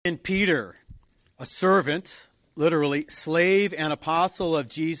And Peter, a servant, literally slave and apostle of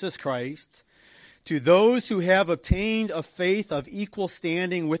Jesus Christ, to those who have obtained a faith of equal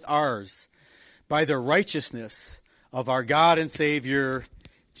standing with ours by the righteousness of our God and Savior,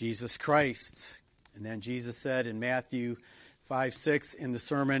 Jesus Christ. And then Jesus said in Matthew 5:6 in the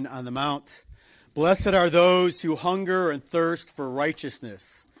Sermon on the Mount, "Blessed are those who hunger and thirst for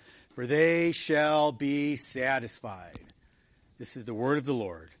righteousness, for they shall be satisfied." This is the word of the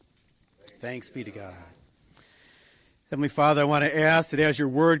Lord. Thanks be to God. Heavenly Father, I want to ask that as your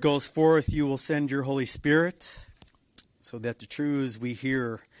word goes forth, you will send your Holy Spirit so that the truths we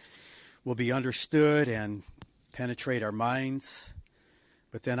hear will be understood and penetrate our minds.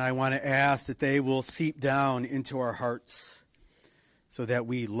 But then I want to ask that they will seep down into our hearts so that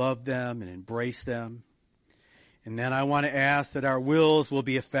we love them and embrace them. And then I want to ask that our wills will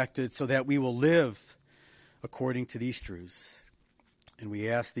be affected so that we will live according to these truths. And we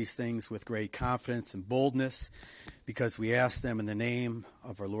ask these things with great confidence and boldness because we ask them in the name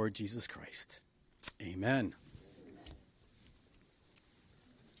of our Lord Jesus Christ. Amen.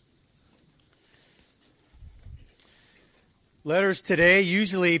 Letters today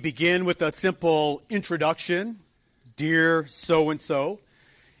usually begin with a simple introduction, "Dear so-and-so."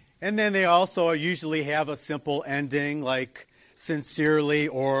 And then they also usually have a simple ending like "Sincerely"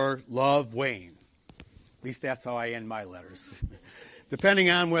 or "Love, Wayne." At least that's how I end my letters. Depending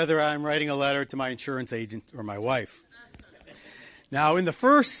on whether I'm writing a letter to my insurance agent or my wife. Now, in the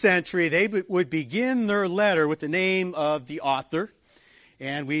first century, they would begin their letter with the name of the author.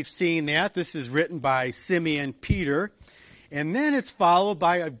 And we've seen that. This is written by Simeon Peter. And then it's followed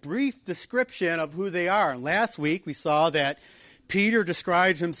by a brief description of who they are. And last week, we saw that Peter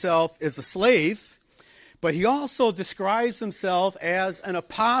describes himself as a slave, but he also describes himself as an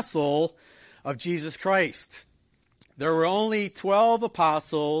apostle of Jesus Christ. There were only 12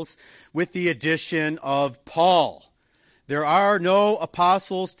 apostles with the addition of Paul. There are no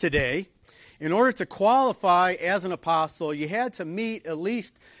apostles today. In order to qualify as an apostle, you had to meet at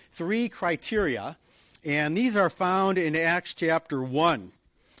least 3 criteria, and these are found in Acts chapter 1.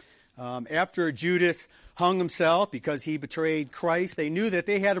 After Judas hung himself because he betrayed Christ, they knew that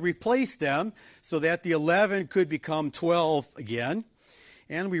they had to replace them so that the 11 could become 12 again.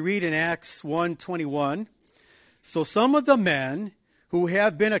 And we read in Acts 1:21, "So some of the men who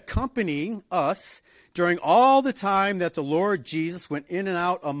have been accompanying us during all the time that the Lord Jesus went in and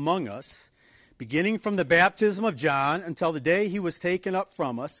out among us, beginning from the baptism of John until the day he was taken up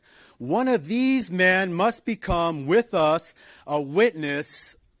from us, one of these men must become with us a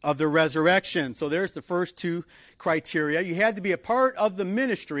witness of the resurrection." So there's the first 2 criteria. You had to be a part of the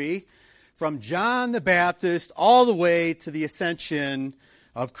ministry from John the Baptist all the way to the ascension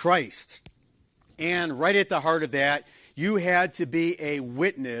of Christ. And right at the heart of that, you had to be a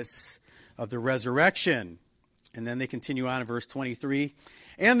witness of the resurrection. And then they continue on in verse 23.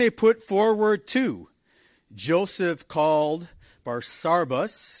 "And they put forward 2, Joseph called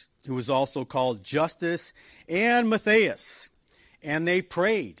Barsabas, who was also called Justus, and Matthias. And they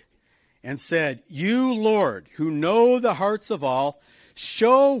prayed and said, 'You, Lord, who know the hearts of all,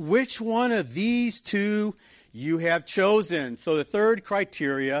 show which one of these 2 you have chosen.'" So the third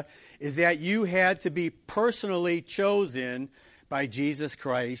criteria is that you had to be personally chosen by Jesus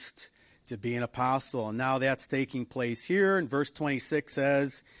Christ to be an apostle. And now that's taking place here. And verse 26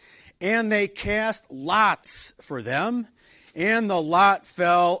 says, "And they cast lots for them, and the lot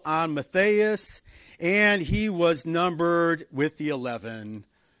fell on Matthias, and he was numbered with the 11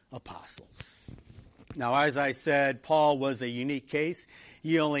 apostles." Now, as I said, Paul was a unique case.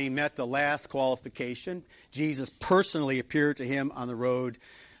 He only met the last qualification. Jesus personally appeared to him on the road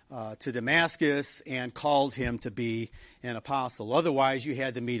to Damascus and called him to be an apostle. Otherwise, you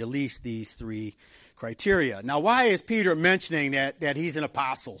had to meet at least these 3 criteria. Now, why is Peter mentioning that he's an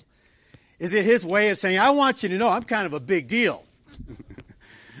apostle? Is it his way of saying, I want you to know I'm kind of a big deal?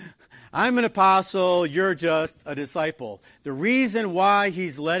 I'm an apostle, you're just a disciple. The reason why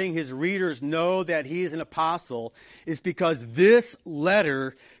he's letting his readers know that he's an apostle is because this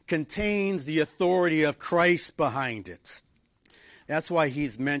letter contains the authority of Christ behind it. That's why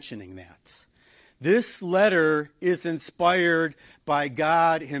he's mentioning that. This letter is inspired by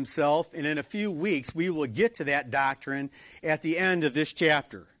God himself, and in a few weeks we will get to that doctrine at the end of this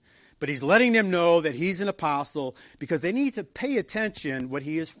chapter. But he's letting them know that he's an apostle because they need to pay attention what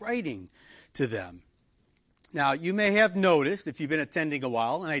he is writing to them. Now, you may have noticed, if you've been attending a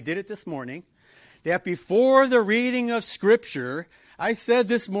while, and I did it this morning, that before the reading of Scripture, I said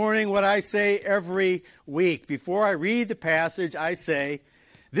this morning what I say every week. Before I read the passage, I say,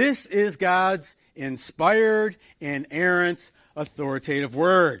 this is God's inspired, inerrant, authoritative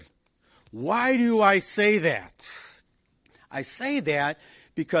word. Why do I say that? I say that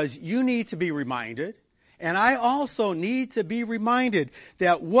because you need to be reminded, and I also need to be reminded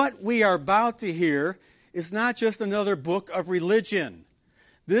that what we are about to hear is not just another book of religion.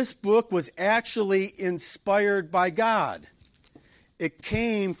 This book was actually inspired by God. It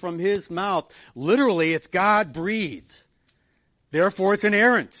came from his mouth. Literally, it's God-breathed. Therefore, it's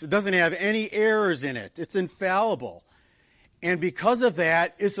inerrant. It doesn't have any errors in it. It's infallible. And because of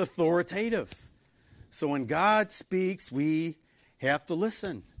that, it's authoritative. So when God speaks, we have to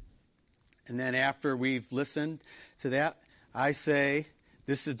listen. And then after we've listened to that, I say,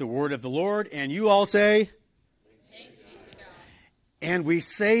 this is the word of the Lord. And you all say, thanks be to God. And we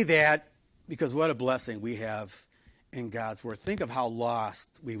say that because what a blessing we have in God's word. Think of how lost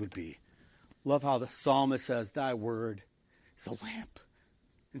we would be. Love how the psalmist says, thy word is a lamp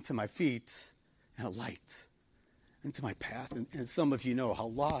unto my feet and a light into my path. And some of you know how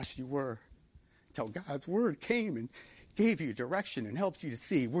lost you were until God's word came and gave you direction and helped you to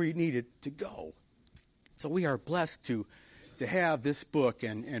see where you needed to go. So we are blessed to have this book,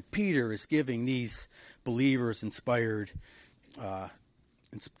 and Peter is giving these believers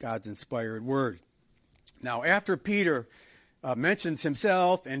God's inspired word. Now, after Peter mentions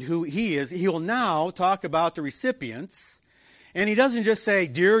himself and who he is, he will now talk about the recipients. And he doesn't just say,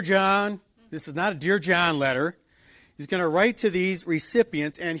 Dear John. This is not a Dear John letter. He's going to write to these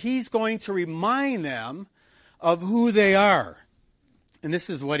recipients, and he's going to remind them of who they are. And this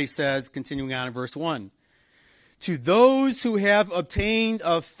is what he says, continuing on in verse 1. To those who have obtained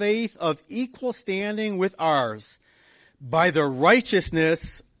of faith of equal standing with ours, by the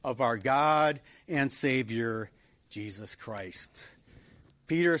righteousness of our God and Savior, Jesus Christ.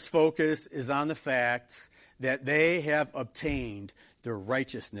 Peter's focus is on the fact that they have obtained the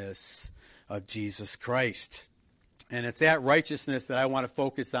righteousness of Jesus Christ. And it's that righteousness that I want to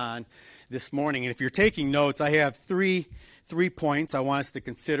focus on this morning. And if you're taking notes, I have three points I want us to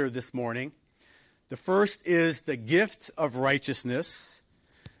consider this morning. The first is the gift of righteousness.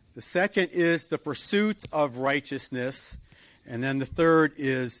 The second is the pursuit of righteousness. And then the third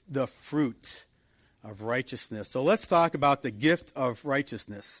is the fruit of righteousness. So let's talk about the gift of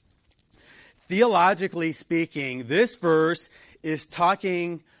righteousness. Theologically speaking, this verse is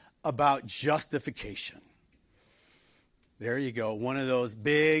talking about justification. There you go, one of those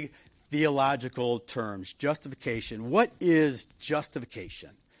big theological terms, justification. What is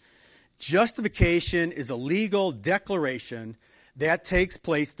justification? Justification is a legal declaration that takes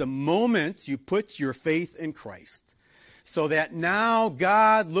place the moment you put your faith in Christ. So that now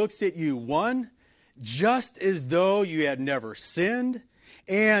God looks at you, one, just as though you had never sinned,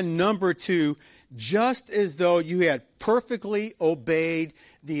 and number two, just as though you had perfectly obeyed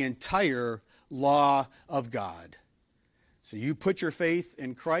the entire law of God. So you put your faith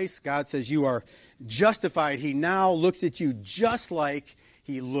in Christ, God says you are justified. He now looks at you just like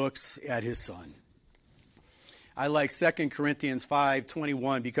he looks at his Son. I like 2 Corinthians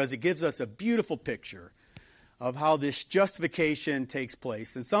 5:21 because it gives us a beautiful picture of how this justification takes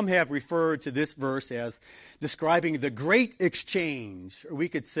place. And some have referred to this verse as describing the great exchange, or we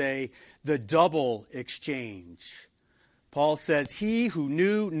could say the double exchange. Paul says, he who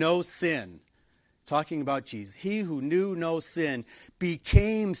knew no sin, talking about Jesus, he who knew no sin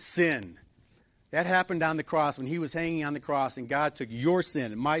became sin. That happened on the cross when he was hanging on the cross, and God took your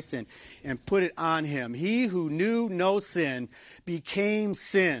sin and my sin and put it on him. He who knew no sin became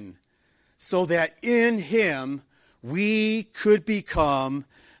sin, so that in him we could become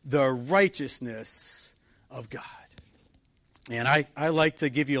the righteousness of God. And I like to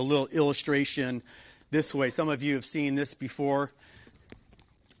give you a little illustration this way. Some of you have seen this before.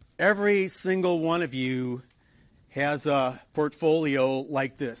 Every single one of you has a portfolio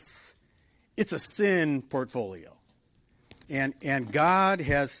like this. It's a sin portfolio. And God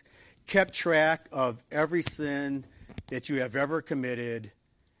has kept track of every sin that you have ever committed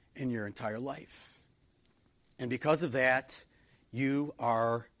in your entire life. And because of that, you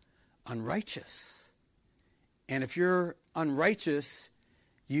are unrighteous. And if you're unrighteous,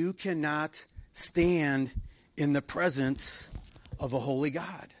 you cannot stand in the presence of a holy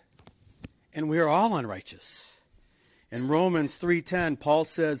God. And we are all unrighteous. In Romans 3:10, Paul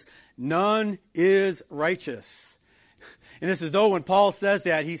says, none is righteous. And it's as though when Paul says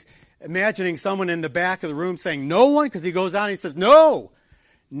that, he's imagining someone in the back of the room saying, no one? Because he goes on and he says, no,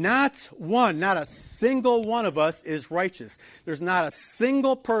 not one, not a single one of us is righteous. There's not a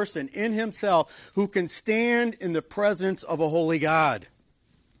single person in himself who can stand in the presence of a holy God.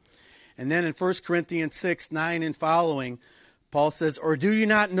 And then in 1 Corinthians 6:9 and following, Paul says, or do you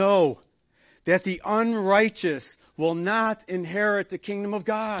not know that the unrighteous will not inherit the kingdom of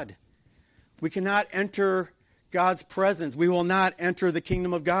God. We cannot enter God's presence. We will not enter the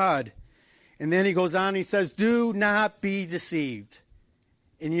kingdom of God. And then he goes on and he says, do not be deceived.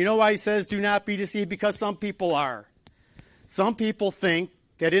 And you know why he says do not be deceived? Because some people are. Some people think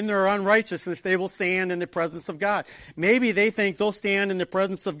that in their unrighteousness they will stand in the presence of God. Maybe they think they'll stand in the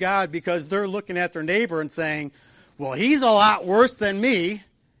presence of God because they're looking at their neighbor and saying, well, he's a lot worse than me,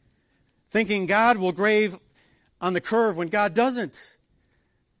 thinking God will grave on the curve when God doesn't.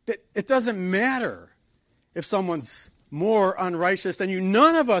 It doesn't matter if someone's more unrighteous than you.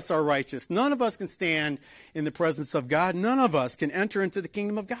 None of us are righteous. None of us can stand in the presence of God. None of us can enter into the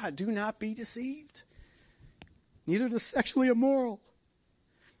kingdom of God. Do not be deceived. Neither the sexually immoral,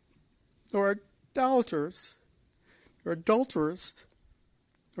 nor idolaters, or adulterers,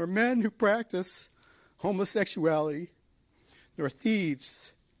 nor men who practice homosexuality, nor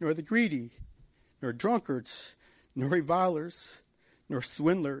thieves, nor the greedy, nor drunkards, nor revilers, nor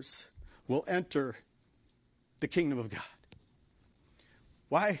swindlers will enter the kingdom of God.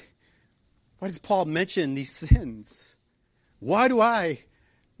 Why does Paul mention these sins? Why do I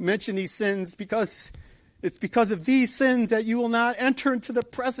mention these sins? Because it's because of these sins that you will not enter into the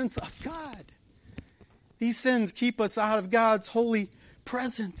presence of God. These sins keep us out of God's holy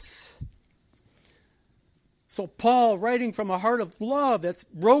presence. So Paul, writing from a heart of love that's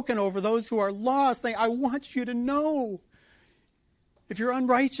broken over those who are lost, saying, I want you to know, if you're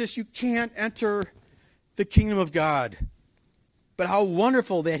unrighteous, you can't enter the kingdom of God. But how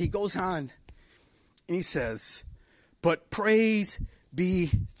wonderful that he goes on and he says, but praise be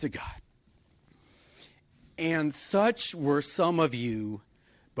to God. And such were some of you,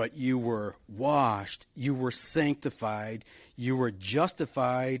 but you were washed, you were sanctified, you were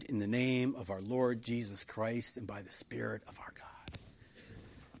justified in the name of our Lord Jesus Christ and by the Spirit of our God.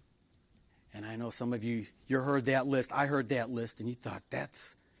 And I know some of you heard that list. I heard that list, and you thought, that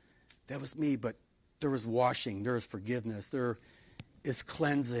was me. But there was washing, there is forgiveness, there is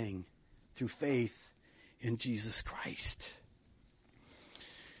cleansing through faith in Jesus Christ.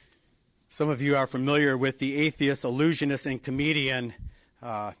 Some of you are familiar with the atheist, illusionist, and comedian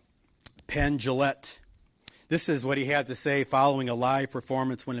Penn Jillette. This is what he had to say following a live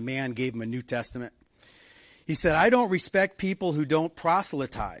performance when a man gave him a New Testament. He said, I don't respect people who don't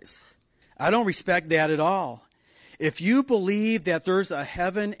proselytize. I don't respect that at all. If you believe that there's a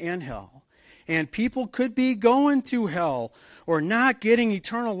heaven and hell, and people could be going to hell or not getting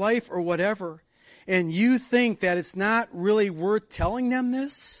eternal life or whatever, and you think that it's not really worth telling them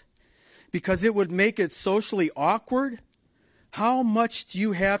this because it would make it socially awkward, how much do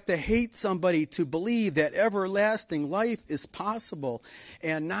you have to hate somebody to believe that everlasting life is possible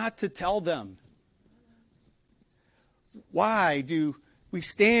and not to tell them? Why do we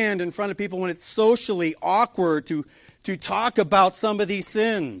stand in front of people when it's socially awkward to talk about some of these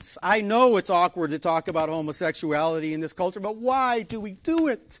sins? I know it's awkward to talk about homosexuality in this culture, but why do we do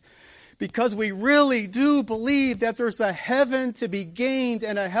it? Because we really do believe that there's a heaven to be gained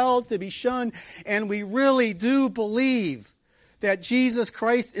and a hell to be shunned, and we really do believe that Jesus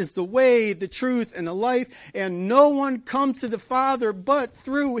Christ is the way, the truth, and the life, and no one comes to the Father but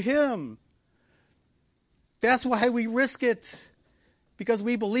through him. That's why we risk it. Because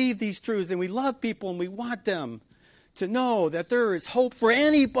we believe these truths and we love people and we want them to know that there is hope for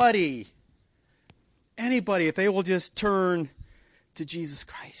anybody. Anybody, if they will just turn to Jesus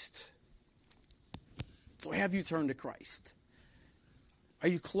Christ. So have you turned to Christ? Are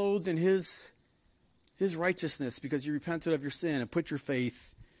you clothed in His righteousness because you repented of your sin and put your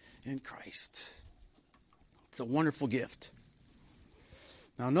faith in Christ? It's a wonderful gift.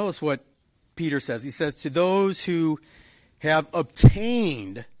 Now notice what Peter says. He says, to those who have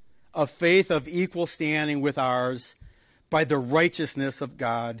obtained a faith of equal standing with ours by the righteousness of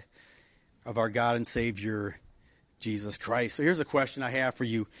God, of our God and Savior, Jesus Christ. So here's a question I have for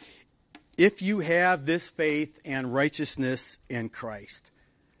you. If you have this faith and righteousness in Christ,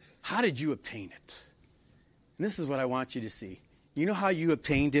 how did you obtain it? And this is what I want you to see. You know how you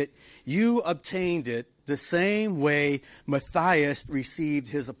obtained it? You obtained it the same way Matthias received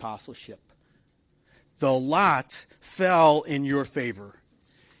his apostleship. The lot fell in your favor.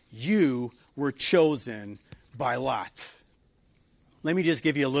 You were chosen by Lot. Let me just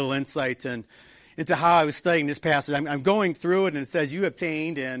give you a little insight into how I was studying this passage. I'm going through it, and it says you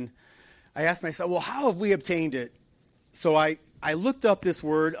obtained, and I asked myself, well, how have we obtained it? So I looked up this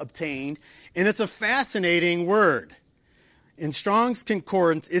word, obtained, and it's a fascinating word. In Strong's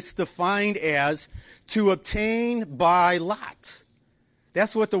Concordance, it's defined as to obtain by lot.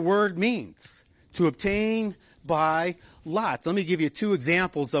 That's what the word means. To obtain by Lot. Let me give you two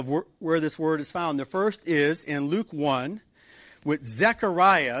examples of where this word is found. The first is in Luke 1 with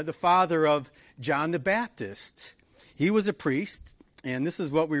Zechariah, the father of John the Baptist. He was a priest, and this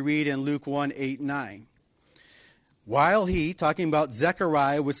is what we read in Luke 1, 8, 9. While he, talking about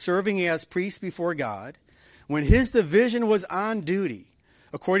Zechariah, was serving as priest before God, when his division was on duty,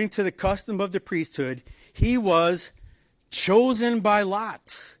 according to the custom of the priesthood, he was chosen by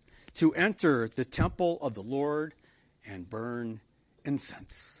Lot to enter the temple of the Lord and burn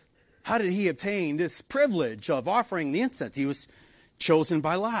incense. How did he obtain this privilege of offering the incense? He was chosen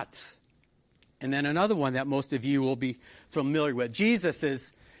by Lot. And then another one that most of you will be familiar with. Jesus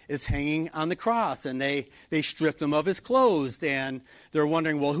is hanging on the cross, and they stripped him of his clothes, and they're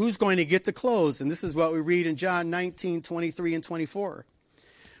wondering, well, who's going to get the clothes? And this is what we read in John 19, 23 and 24.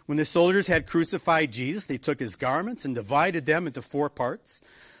 When the soldiers had crucified Jesus, they took his garments and divided them into 4 parts,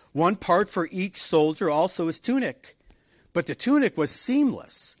 one part for each soldier, also his tunic. But the tunic was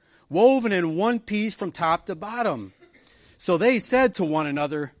seamless, woven in one piece from top to bottom. So they said to one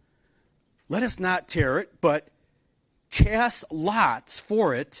another, let us not tear it, but cast lots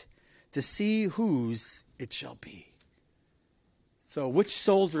for it to see whose it shall be. So which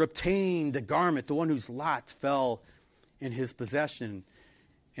soldier obtained the garment, the one whose lot fell in his possession?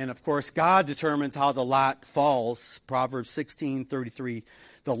 And of course, God determines how the lot falls. Proverbs 16:33.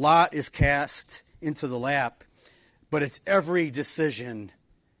 The lot is cast into the lap, but its every decision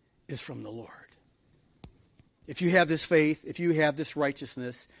is from the Lord. If you have this faith, if you have this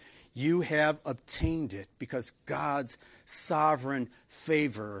righteousness, you have obtained it because God's sovereign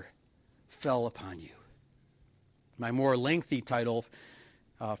favor fell upon you. My more lengthy title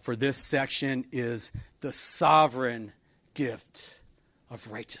for this section is The Sovereign Gift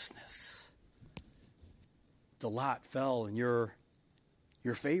of Righteousness. The lot fell in your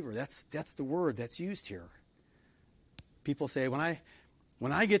favor. That's the word that's used here. People say,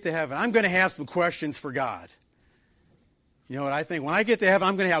 when I get to heaven, I'm going to have some questions for God. You know what I think? When I get to heaven,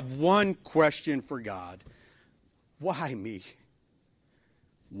 I'm going to have one question for God. Why me?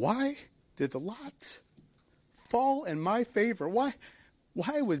 Why did the lot fall in my favor? Why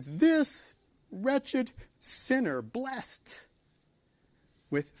was this wretched sinner blessed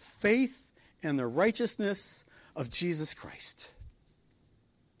with faith and the righteousness of Jesus Christ?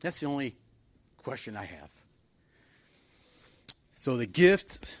 That's the only question I have. So the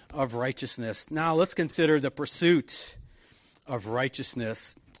gift of righteousness. Now let's consider the pursuit of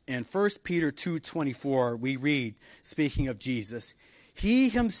righteousness. In 1 Peter 2:24, we read, speaking of Jesus, he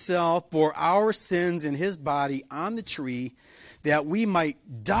himself bore our sins in his body on the tree, that we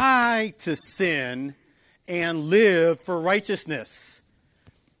might die to sin and live for righteousness.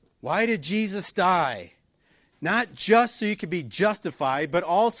 Why did Jesus die? Not just so you could be justified, but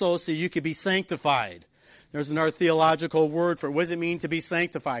also so you could be sanctified. There's another theological word for it. What does it mean to be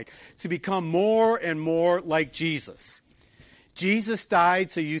sanctified? To become more and more like Jesus. Jesus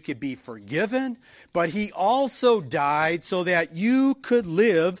died so you could be forgiven, but he also died so that you could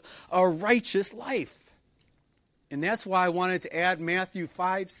live a righteous life. And that's why I wanted to add Matthew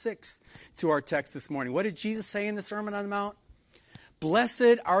 5:6 to our text this morning. What did Jesus say in the Sermon on the Mount?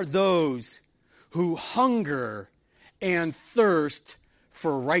 Blessed are those who hunger and thirst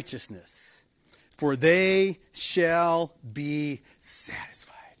for righteousness, for they shall be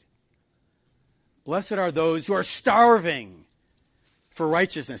satisfied. Blessed are those who are starving for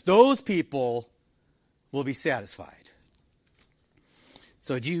righteousness. Those people will be satisfied.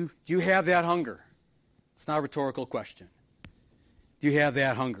 So do you have that hunger? It's not a rhetorical question. Do you have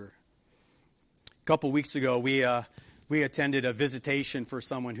that hunger? A couple weeks ago, we attended a visitation for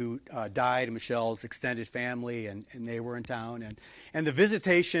someone who died in Michelle's extended family, and they were in town. And the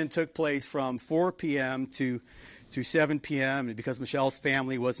visitation took place from 4 p.m. to 7 p.m. And because Michelle's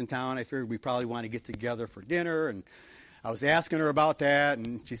family was in town, I figured we probably want to get together for dinner. And I was asking her about that,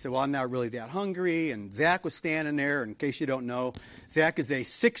 and she said, well, I'm not really that hungry. And Zach was standing there. In case you don't know, Zach is a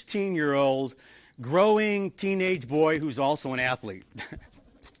 16-year-old growing teenage boy who's also an athlete.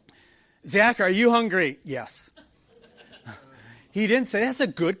 Zach, are you hungry? Yes. He didn't say, that's a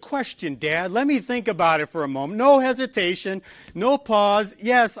good question, Dad. Let me think about it for a moment. No hesitation, no pause.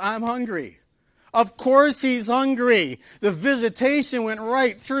 Yes, I'm hungry. Of course he's hungry. The visitation went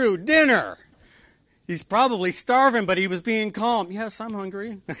right through dinner. He's probably starving, but he was being calm. Yes, I'm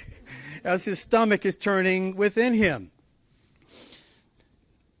hungry. As his stomach is turning within him.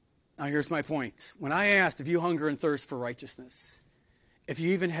 Now here's my point. When I asked if you hunger and thirst for righteousness, if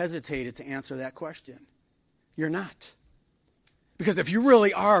you even hesitated to answer that question, you're not. Because if you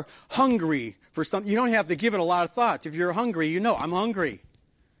really are hungry for something, you don't have to give it a lot of thought. If you're hungry, you know, I'm hungry.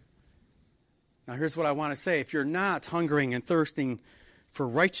 Now, here's what I want to say. If you're not hungering and thirsting for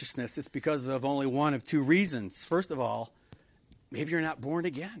righteousness, it's because of only one of two reasons. First of all, maybe you're not born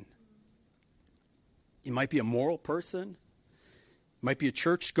again. You might be a moral person. You might be a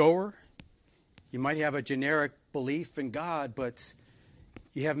churchgoer. You might have a generic belief in God, but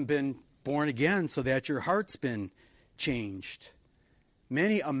you haven't been born again so that your heart's been changed.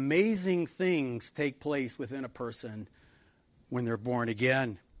 Many amazing things take place within a person when they're born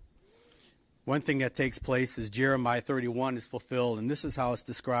again. One thing that takes place is Jeremiah 31 is fulfilled, and this is how it's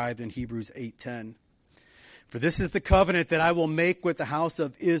described in Hebrews 8:10. For this is the covenant that I will make with the house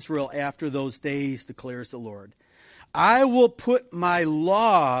of Israel after those days, declares the Lord. I will put my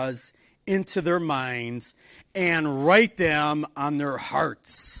laws into their minds and write them on their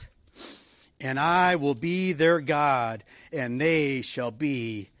hearts. And I will be their God, and they shall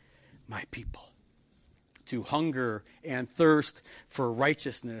be my people. To hunger and thirst for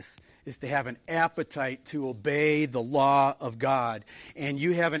righteousness is to have an appetite to obey the law of God. And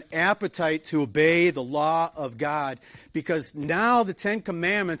you have an appetite to obey the law of God because now the Ten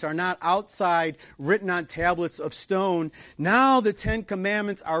Commandments are not outside written on tablets of stone. Now the Ten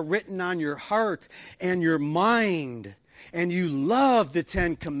Commandments are written on your heart and your mind. And you love the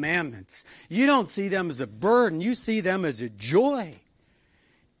Ten Commandments. You don't see them as a burden. You see them as a joy.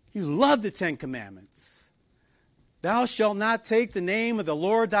 You love the Ten Commandments. Thou shalt not take the name of the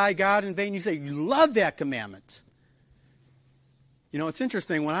Lord thy God in vain. You say, you love that commandment. You know, it's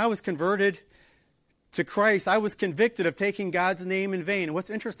interesting. When I was converted to Christ, I was convicted of taking God's name in vain. And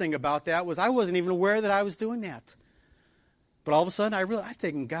what's interesting about that was I wasn't even aware that I was doing that. But all of a sudden, I realized I've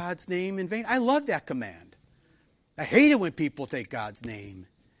taken God's name in vain. I love that command. I hate it when people take God's name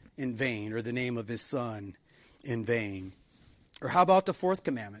in vain or the name of his Son in vain. Or how about the fourth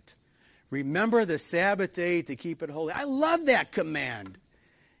commandment? Remember the Sabbath day to keep it holy. I love that command.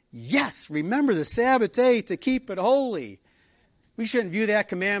 Yes, remember the Sabbath day to keep it holy. We shouldn't view that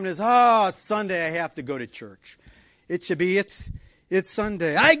commandment as, oh, it's Sunday, I have to go to church. It should be, it's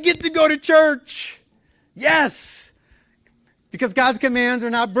Sunday. I get to go to church. Yes. Because God's commands are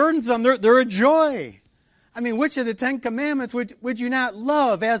not burdensome. They're a joy. I mean, which of the Ten Commandments would you not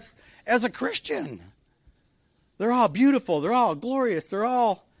love as a Christian? They're all beautiful. They're all glorious. They're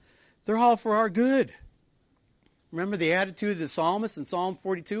all for our good. Remember the attitude of the psalmist in Psalm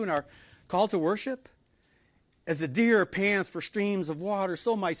 42 in our call to worship? As the deer pants for streams of water,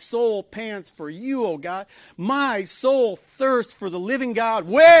 so my soul pants for you, O God. My soul thirsts for the living God.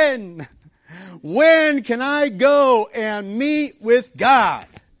 When? When can I go and meet with God?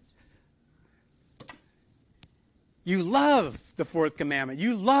 You love the fourth commandment.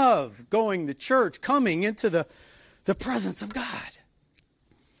 You love going to church, coming into the presence of God.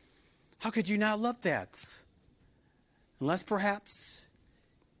 How could you not love that? Unless perhaps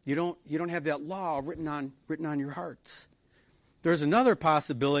you don't have that law written on your hearts. There's another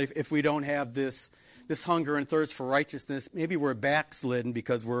possibility if we don't have this hunger and thirst for righteousness. Maybe we're backslidden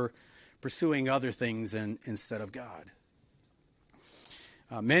because we're pursuing other things instead of God.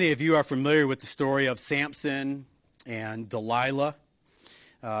 Many of you are familiar with the story of Samson and Delilah.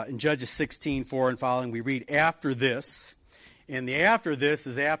 In Judges 16:4 and following, we read, after this. And the after this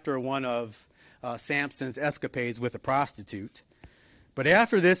is after one of Samson's escapades with a prostitute. But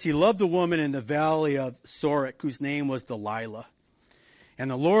after this, he loved a woman in the valley of Sorek, whose name was Delilah. And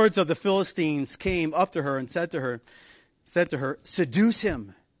the lords of the Philistines came up to her and said to her, seduce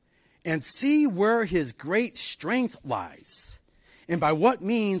him and see where his great strength lies, and by what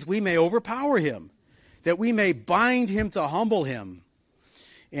means we may overpower him, that we may bind him to humble him.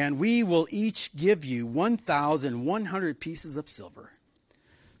 And we will each give you 1,100 pieces of silver.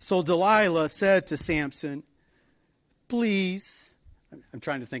 So Delilah said to Samson, please, I'm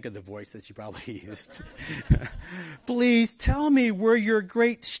trying to think of the voice that she probably used. Please tell me where your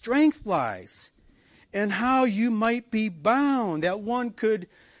great strength lies and how you might be bound, that one could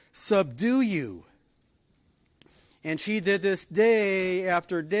subdue you. And she did this day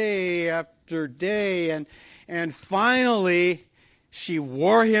after day after day. And finally, she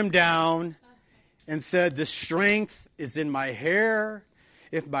wore him down and said, the strength is in my hair.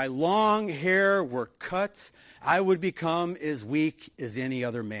 If my long hair were cut, I would become as weak as any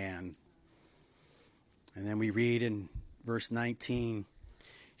other man. And then we read in verse 19,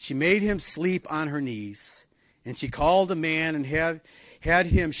 she made him sleep on her knees, and she called a man and had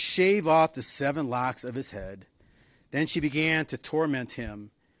him shave off the 7 locks of his head. Then she began to torment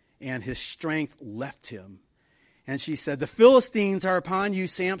him, and his strength left him. And she said, the Philistines are upon you,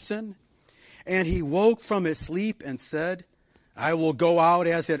 Samson. And he woke from his sleep and said, I will go out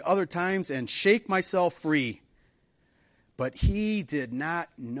as at other times and shake myself free. But he did not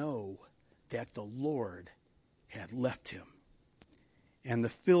know that the Lord had left him. And the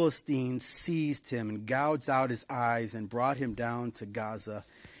Philistines seized him and gouged out his eyes and brought him down to Gaza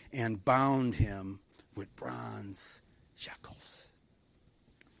and bound him with bronze shackles.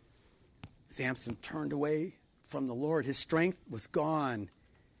 Samson turned away from the Lord. His strength was gone.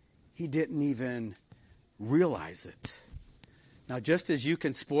 He didn't even realize it. Now, just as you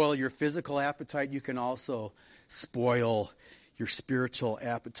can spoil your physical appetite, you can also spoil your spiritual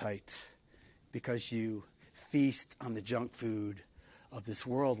appetite because you feast on the junk food of this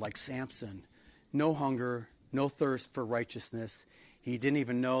world like Samson. No hunger, no thirst for righteousness. He didn't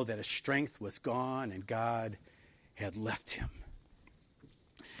even know that his strength was gone and God had left him.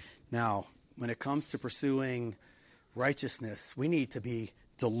 Now, when it comes to pursuing righteousness, we need to be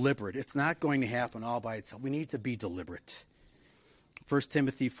deliberate. It's not going to happen all by itself. We need to be deliberate. 1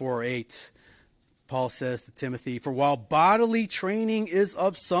 Timothy 4:8, Paul says to Timothy, "For while bodily training is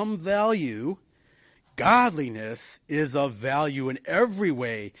of some value, godliness is of value in every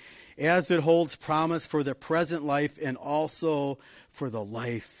way, as it holds promise for the present life and also for the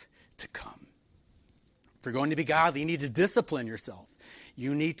life to come." If you're going to be godly, you need to discipline yourself.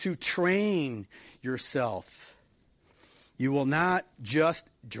 You need to train yourself. You will not just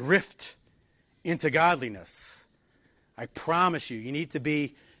drift into godliness. I promise you, you need to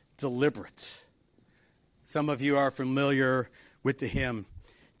be deliberate. Some of you are familiar with the hymn,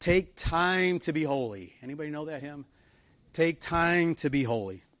 "Take time to be holy." Anybody know that hymn? Take time to be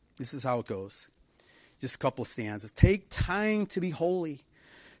holy. This is how it goes. Just a couple of stanzas. Take time to be holy.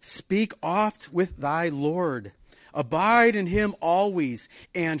 Speak oft with thy Lord. Abide in him always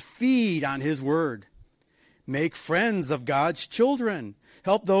and feed on his word. Make friends of God's children.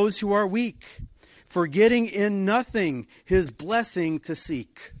 Help those who are weak. Forgetting in nothing his blessing to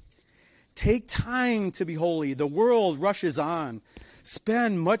seek. Take time to be holy. The world rushes on.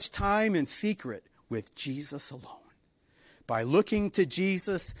 Spend much time in secret with Jesus alone. By looking to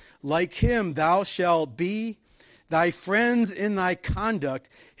Jesus, like him thou shalt be. Thy friends in thy conduct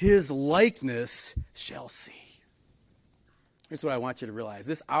his likeness shall see. Here's what I want you to realize.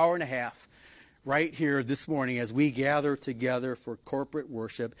 This hour and a half right here this morning as we gather together for corporate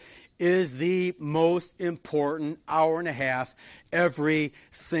worship is the most important hour and a half every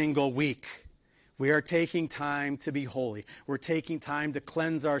single week. We are taking time to be holy. We're taking time to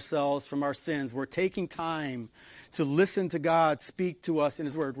cleanse ourselves from our sins. We're taking time to listen to God speak to us in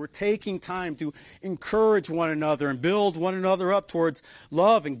his word. We're taking time to encourage one another and build one another up towards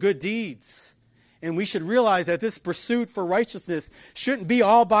love and good deeds. And we should realize that this pursuit for righteousness shouldn't be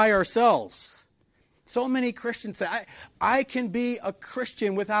all by ourselves. So many Christians say, I can be a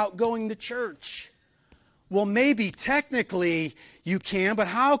Christian without going to church. Well, maybe technically you can, but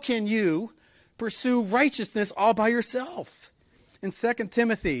how can you pursue righteousness all by yourself? In 2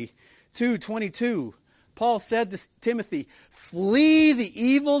 Timothy 2:22, Paul said to Timothy, "Flee the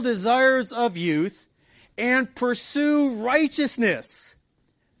evil desires of youth and pursue righteousness,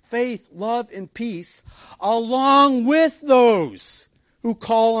 faith, love, and peace, along with those who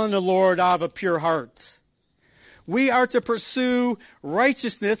call on the Lord out of a pure heart." We are to pursue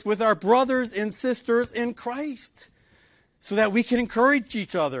righteousness with our brothers and sisters in Christ so that we can encourage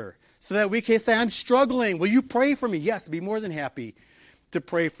each other, so that we can say, "I'm struggling. Will you pray for me?" Yes, I'd be more than happy to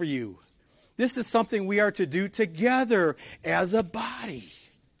pray for you. This is something we are to do together as a body.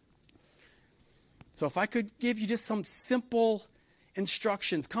 So if I could give you just some simple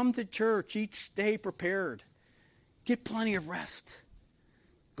instructions, come to church each day prepared. Get plenty of rest.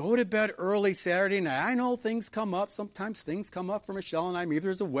 Go to bed early Saturday night. I know things come up. Sometimes things come up for Michelle and I. Maybe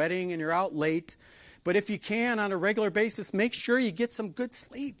there's a wedding and you're out late. But if you can, on a regular basis, make sure you get some good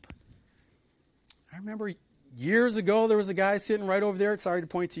sleep. I remember years ago, there was a guy sitting right over there. Sorry to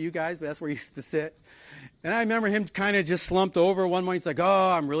point to you guys, but that's where he used to sit. And I remember him kind of just slumped over one morning. He's like, "Oh,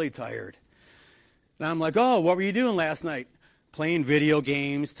 I'm really tired." And I'm like, "Oh, what were you doing last night?" "Playing video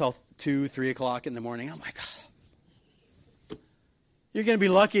games till 2, 3 o'clock in the morning." I'm like, "Oh, you're going to be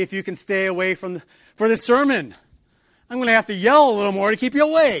lucky if you can stay away for the sermon. I'm going to have to yell a little more to keep you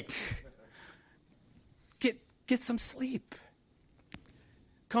awake." Get some sleep.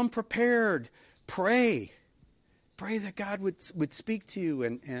 Come prepared. Pray. Pray that God would speak to you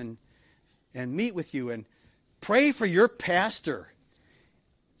and meet with you. And pray for your pastor.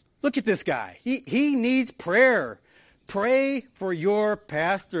 Look at this guy. He needs prayer. Pray for your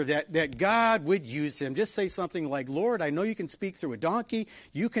pastor that God would use him. Just say something like, "Lord, I know you can speak through a donkey.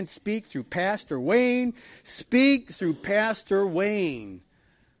 You can speak through Pastor Wayne. Speak through Pastor Wayne."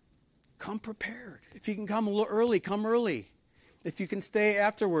 Come prepared. If you can come a little early, come early. If you can stay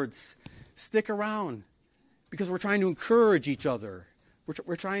afterwards, stick around. Because we're trying to encourage each other.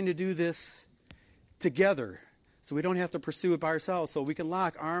 We're trying to do this together so we don't have to pursue it by ourselves, so we can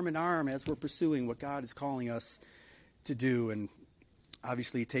lock arm in arm as we're pursuing what God is calling us to do, and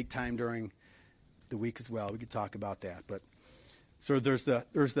obviously take time during the week as well. We could talk about that. But so there's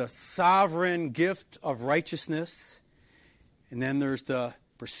the sovereign gift of righteousness, and then there's the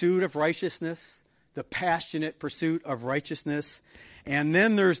pursuit of righteousness, the passionate pursuit of righteousness, and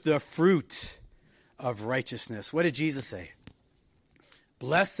then there's the fruit of righteousness. What did Jesus say?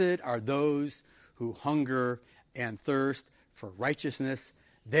 Blessed are those who hunger and thirst for righteousness.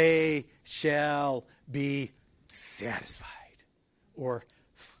 They shall be satisfied, or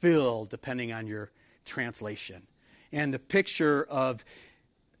filled, depending on your translation. And the picture of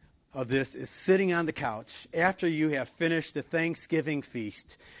this is sitting on the couch after you have finished the Thanksgiving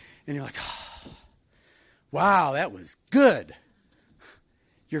feast, and you're like, oh, wow, that was good.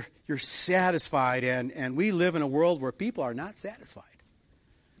 You're satisfied, and we live in a world where people are not satisfied.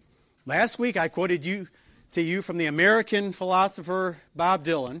 Last week I quoted to you from the American philosopher Bob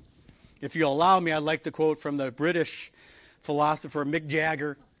Dylan. If you allow me, I'd like to quote from the British philosopher Mick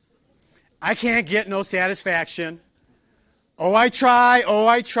Jagger. I can't get no satisfaction. Oh, I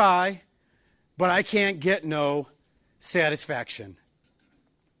try, but I can't get no satisfaction.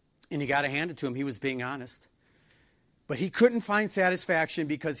 And you got to hand it to him. He was being honest. But he couldn't find satisfaction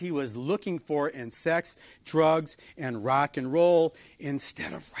because he was looking for it in sex, drugs, and rock and roll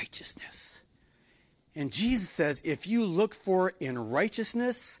instead of righteousness. And Jesus says, if you look for it in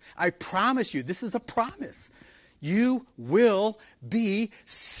righteousness, I promise you, this is a promise, you will be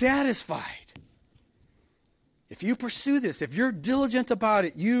satisfied. If you pursue this, if you're diligent about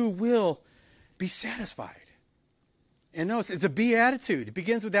it, you will be satisfied. And notice, it's a beatitude. It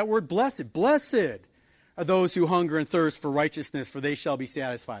begins with that word blessed. Blessed are those who hunger and thirst for righteousness, for they shall be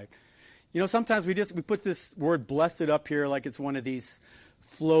satisfied. You know, sometimes we put this word blessed up here like it's one of these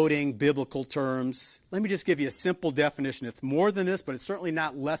floating biblical terms. Let me just give you a simple definition. It's more than this, but it's certainly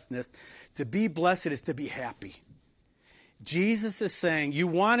not less than this. To be blessed is to be happy. Jesus is saying, you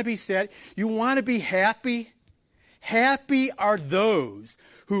want to be sad, you want to be happy? Happy are those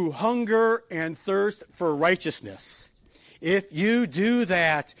who hunger and thirst for righteousness. If you do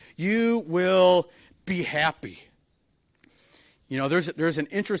that, you will be happy. You know, there's an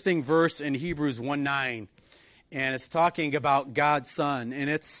interesting verse in Hebrews 1:9, and it's talking about God's Son, and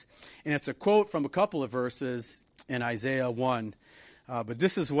it's a quote from a couple of verses in Isaiah 1. But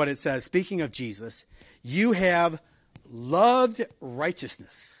this is what it says. Speaking of Jesus, you have loved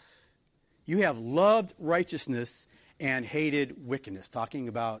righteousness. You have loved righteousness and hated wickedness, talking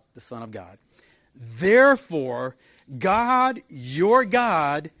about the Son of God. Therefore, God, your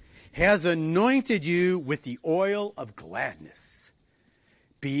God, has anointed you with the oil of gladness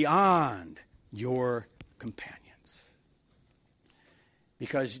beyond your companions.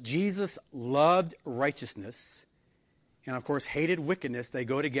 Because Jesus loved righteousness and, of course, hated wickedness, they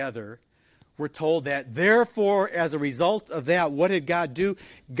go together. We're told that, therefore, as a result of that, what did God do?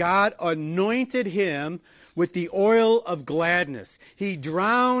 God anointed him with the oil of gladness. He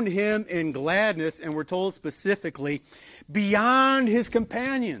drowned him in gladness, and we're told specifically, beyond his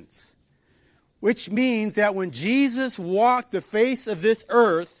companions. Which means that when Jesus walked the face of this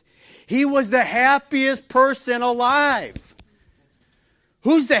earth, he was the happiest person alive.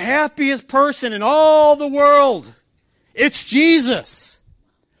 Who's the happiest person in all the world? It's Jesus.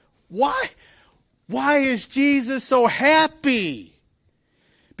 Why? Why is Jesus so happy?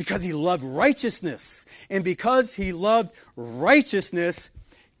 Because he loved righteousness. And because he loved righteousness,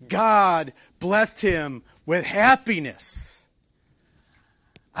 God blessed him with happiness.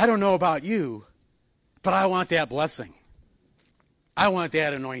 I don't know about you, but I want that blessing. I want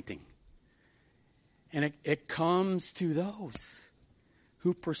that anointing. And it comes to those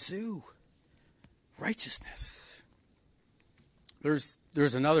who pursue righteousness.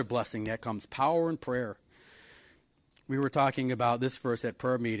 There's another blessing that comes, power in prayer. We were talking about this verse at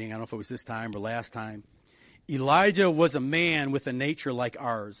prayer meeting. I don't know if it was this time or last time. Elijah was a man with a nature like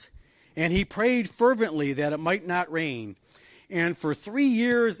ours, and he prayed fervently that it might not rain. And for 3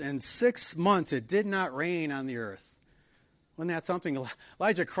 years and 6 months, it did not rain on the earth. Wasn't that something?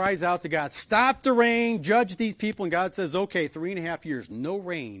 Elijah cries out to God, stop the rain, judge these people. And God says, okay, 3.5 years, no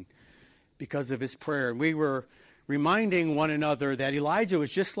rain because of his prayer. And we were reminding one another that Elijah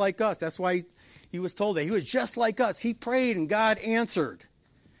was just like us. That's why he was told that. He was just like us. He prayed and God answered.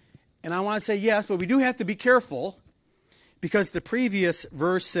 And I want to say yes, but we do have to be careful because the previous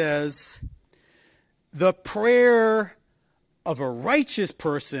verse says, the prayer of a righteous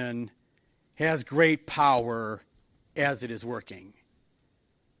person has great power as it is working.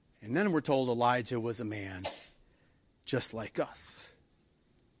 And then we're told Elijah was a man just like us.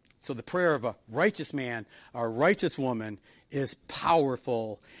 So the prayer of a righteous man or a righteous woman is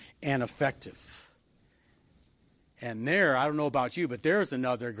powerful and effective. And there, I don't know about you, but there's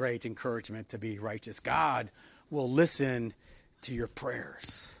another great encouragement to be righteous. God will listen to your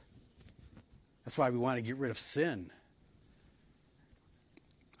prayers. That's why we want to get rid of sin.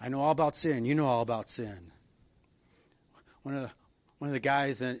 I know all about sin. You know all about sin. One of the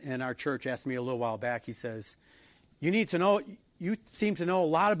guys in our church asked me a little while back, he says, you seem to know a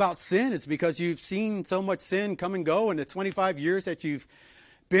lot about sin. It's because you've seen so much sin come and go in the 25 years that you've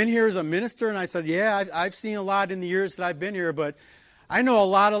been here as a minister. And I said, yeah, I've seen a lot in the years that I've been here, but I know a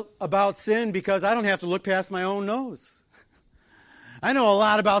lot about sin because I don't have to look past my own nose. I know a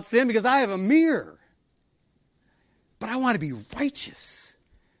lot about sin because I have a mirror. But I want to be righteous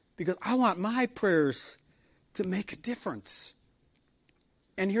because I want my prayers to make a difference.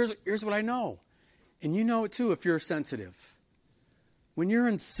 And here's what I know. And you know it too if you're sensitive. When you're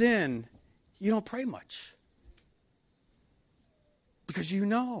in sin, you don't pray much. Because you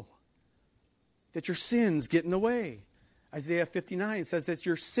know that your sins get in the way. Isaiah 59 says that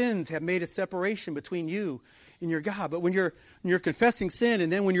your sins have made a separation between you and your God. But when you're confessing sin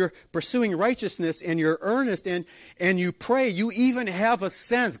and then when you're pursuing righteousness and you're earnest and you pray, you even have a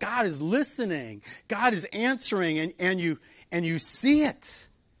sense God is listening. God is answering and you see it.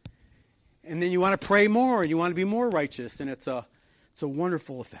 And then you want to pray more and you want to be more righteous. And it's a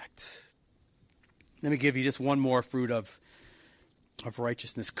wonderful effect. Let me give you just one more fruit of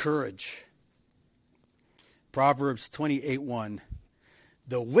righteousness, courage. Proverbs 28:1.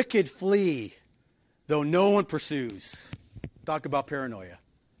 The wicked flee, though no one pursues. Talk about paranoia.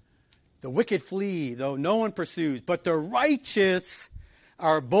 The wicked flee, though no one pursues. But the righteous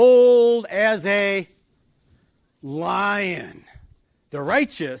are bold as a lion. The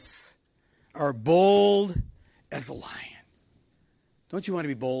righteous are bold as a lion. Don't you want to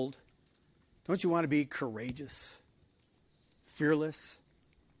be bold? Don't you want to be courageous? Fearless?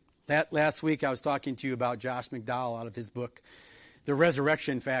 Last week I was talking to you about Josh McDowell out of his book, The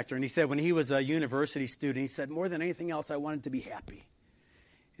Resurrection Factor. And he said when he was a university student, he said, more than anything else, I wanted to be happy.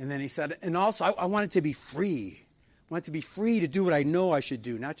 And then he said, and also I wanted to be free. I wanted to be free to do what I know I should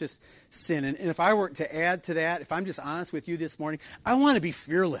do, not just sin. And if I were to add to that, if I'm just honest with you this morning, I want to be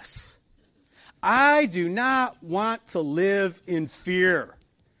fearless. I do not want to live in fear.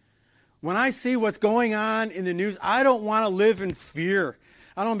 When I see what's going on in the news, I don't want to live in fear.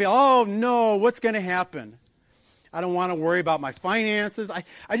 I don't want to be, oh no, what's going to happen? I don't want to worry about my finances.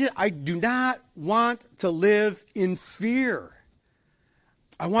 I do not want to live in fear.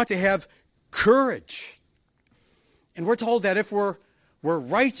 I want to have courage. And we're told that if we're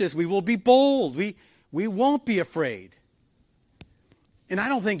righteous, we will be bold. We won't be afraid. And I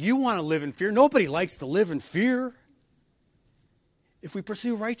don't think you want to live in fear. Nobody likes to live in fear. If we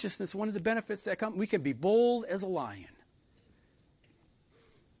pursue righteousness, one of the benefits that come, we can be bold as a lion.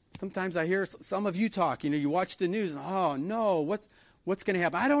 Sometimes I hear some of you talk, you watch the news, and oh no, what's going to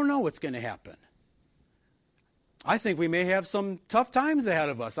happen? I don't know what's going to happen. I think we may have some tough times ahead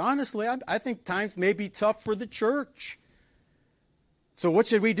of us. Honestly, I think times may be tough for the church. So what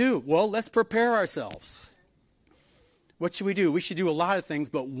should we do? Well, let's prepare ourselves. What should we do? We should do a lot of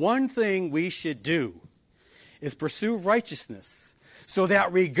things, but one thing we should do is pursue righteousness so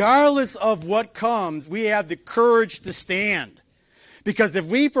that regardless of what comes, we have the courage to stand. Because if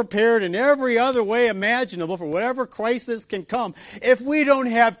we prepared in every other way imaginable for whatever crisis can come, if we don't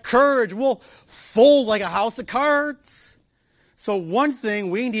have courage, we'll fold like a house of cards. So one thing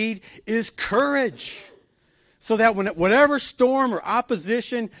we need is courage. So that when whatever storm or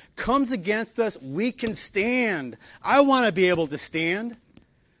opposition comes against us, we can stand. I want to be able to stand.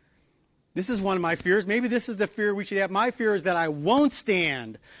 This is one of my fears. Maybe this is the fear we should have. My fear is that I won't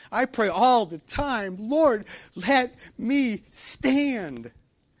stand. I pray all the time, Lord, let me stand.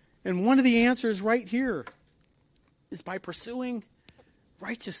 And one of the answers right here is by pursuing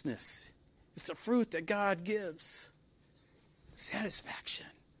righteousness. It's a fruit that God gives. Satisfaction,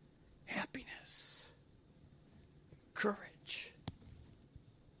 happiness, courage,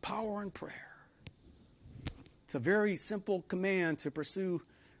 power and prayer. It's a very simple command to pursue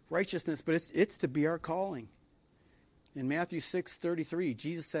righteousness, but it's to be our calling. In Matthew 6:33,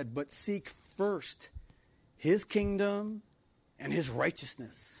 Jesus said, but seek first his kingdom and his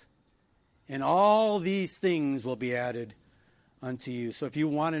righteousness, and all these things will be added unto you. So if you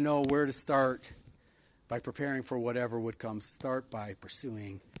want to know where to start by preparing for whatever would come, start by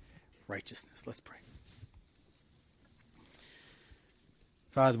pursuing righteousness. Let's pray.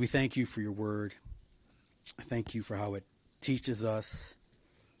 Father, we thank you for your word. I thank you for how it teaches us,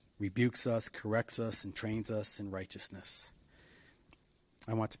 rebukes us, corrects us, and trains us in righteousness.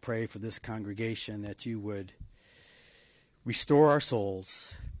 I want to pray for this congregation that you would restore our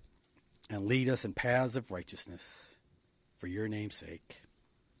souls and lead us in paths of righteousness for your name's sake.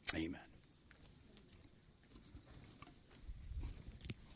 Amen.